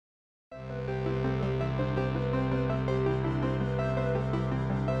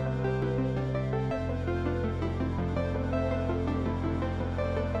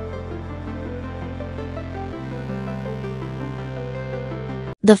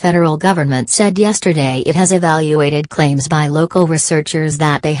The federal government said yesterday it has evaluated claims by local researchers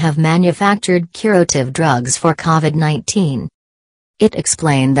that they have manufactured curative drugs for COVID-19. It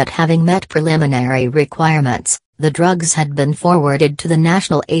explained that having met preliminary requirements, the drugs had been forwarded to the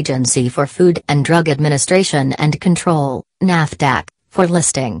National Agency for Food and Drug Administration and Control, NAFDAC, for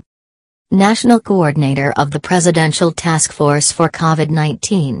listing. National Coordinator of the Presidential Task Force for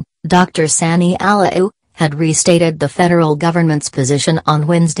COVID-19, Dr. Sani Aliyu, had restated the federal government's position on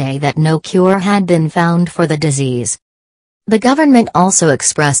Wednesday that no cure had been found for the disease. The government also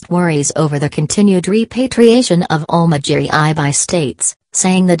expressed worries over the continued repatriation of Almajiriai by states,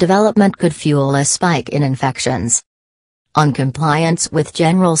 saying the development could fuel a spike in infections. On compliance with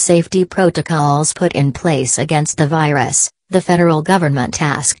general safety protocols put in place against the virus, the federal government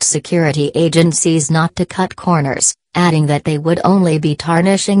asked security agencies not to cut corners, adding that they would only be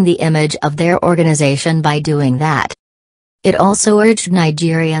tarnishing the image of their organization by doing that. It also urged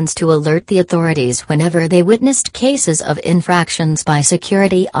Nigerians to alert the authorities whenever they witnessed cases of infractions by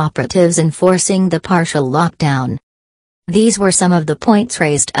security operatives enforcing the partial lockdown. These were some of the points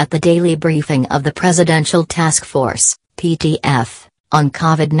raised at the daily briefing of the Presidential Task Force, PTF, on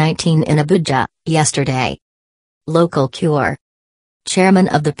COVID-19 in Abuja, yesterday. Local cure. Chairman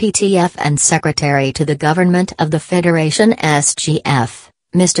of the PTF and Secretary to the Government of the Federation SGF,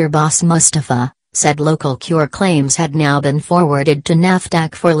 Mr. Boss Mustafa, said local cure claims had now been forwarded to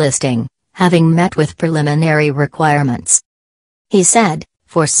NAFDAC for listing, having met with preliminary requirements. He said,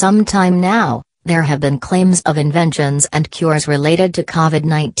 for some time now, there have been claims of inventions and cures related to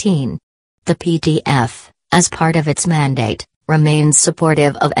COVID-19. The PTF, as part of its mandate, remains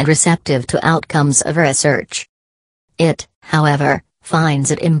supportive of and receptive to outcomes of research. It, however, finds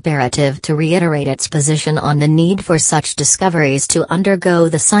it imperative to reiterate its position on the need for such discoveries to undergo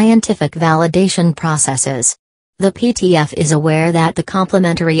the scientific validation processes. The PTF is aware that the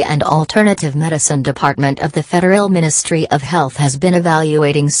Complementary and Alternative Medicine Department of the Federal Ministry of Health has been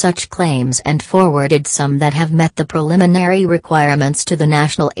evaluating such claims and forwarded some that have met the preliminary requirements to the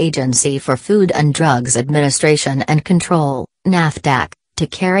National Agency for Food and Drugs Administration and Control, NAFDAC, to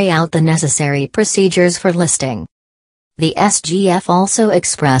carry out the necessary procedures for listing. The SGF also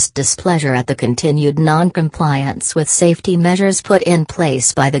expressed displeasure at the continued non-compliance with safety measures put in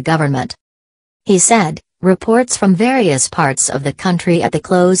place by the government. He said, reports from various parts of the country at the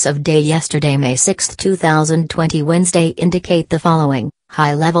close of day yesterday, May 6, 2020 Wednesday indicate the following: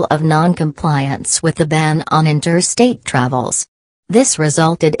 high level of non-compliance with the ban on interstate travels. This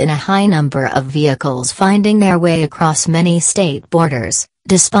resulted in a high number of vehicles finding their way across many state borders,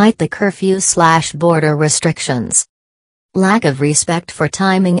 despite the curfew/border restrictions. Lack of respect for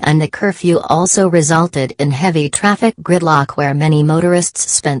timing and the curfew also resulted in heavy traffic gridlock where many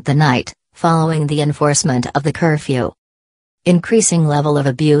motorists spent the night, following the enforcement of the curfew. Increasing level of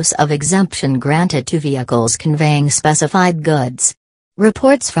abuse of exemption granted to vehicles conveying specified goods.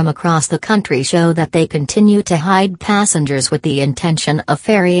 Reports from across the country show that they continue to hide passengers with the intention of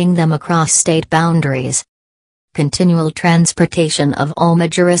ferrying them across state boundaries. Continual transportation of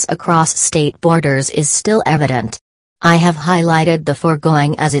Almajiris across state borders is still evident. I have highlighted the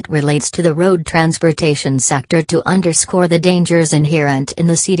foregoing as it relates to the road transportation sector to underscore the dangers inherent in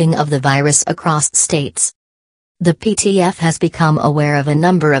the seeding of the virus across states. The PTF has become aware of a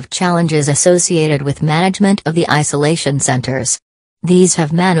number of challenges associated with management of the isolation centers. These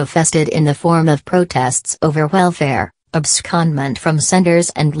have manifested in the form of protests over welfare, abscondment from centers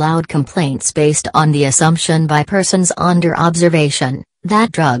and loud complaints based on the assumption by persons under observation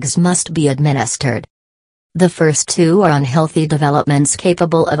that drugs must be administered. The first two are unhealthy developments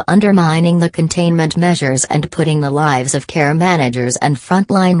capable of undermining the containment measures and putting the lives of care managers and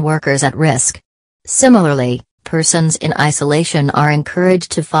frontline workers at risk. Similarly, persons in isolation are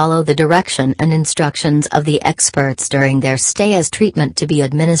encouraged to follow the direction and instructions of the experts during their stay, as treatment to be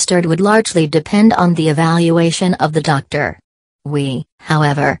administered would largely depend on the evaluation of the doctor. We,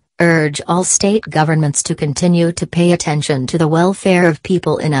 however, urge all state governments to continue to pay attention to the welfare of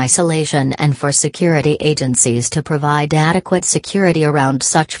people in isolation and for security agencies to provide adequate security around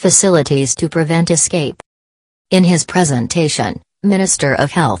such facilities to prevent escape. In his presentation, Minister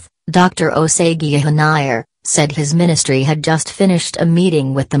of Health, Dr. Osagiahunayar, said his ministry had just finished a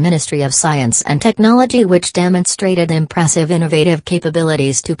meeting with the Ministry of Science and Technology which demonstrated impressive innovative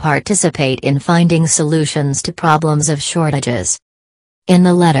capabilities to participate in finding solutions to problems of shortages. In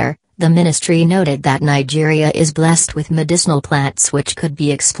the letter, the ministry noted that Nigeria is blessed with medicinal plants which could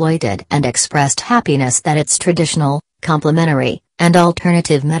be exploited and expressed happiness that its traditional, complementary, and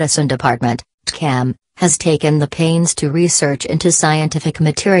alternative medicine department, TCAM, has taken the pains to research into scientific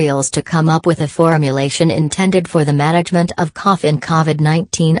materials to come up with a formulation intended for the management of cough in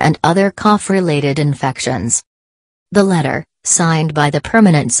COVID-19 and other cough-related infections. The letter, signed by the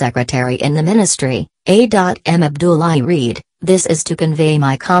Permanent Secretary in the Ministry, A.M. Abdullahi, read, "This is to convey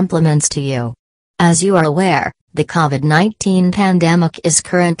my compliments to you. As you are aware, the COVID-19 pandemic is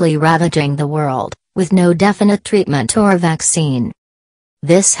currently ravaging the world, with no definite treatment or vaccine.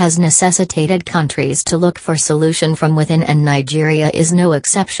 This has necessitated countries to look for solution from within, and Nigeria is no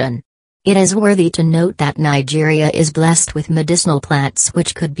exception. It is worthy to note that Nigeria is blessed with medicinal plants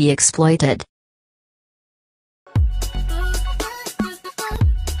which could be exploited.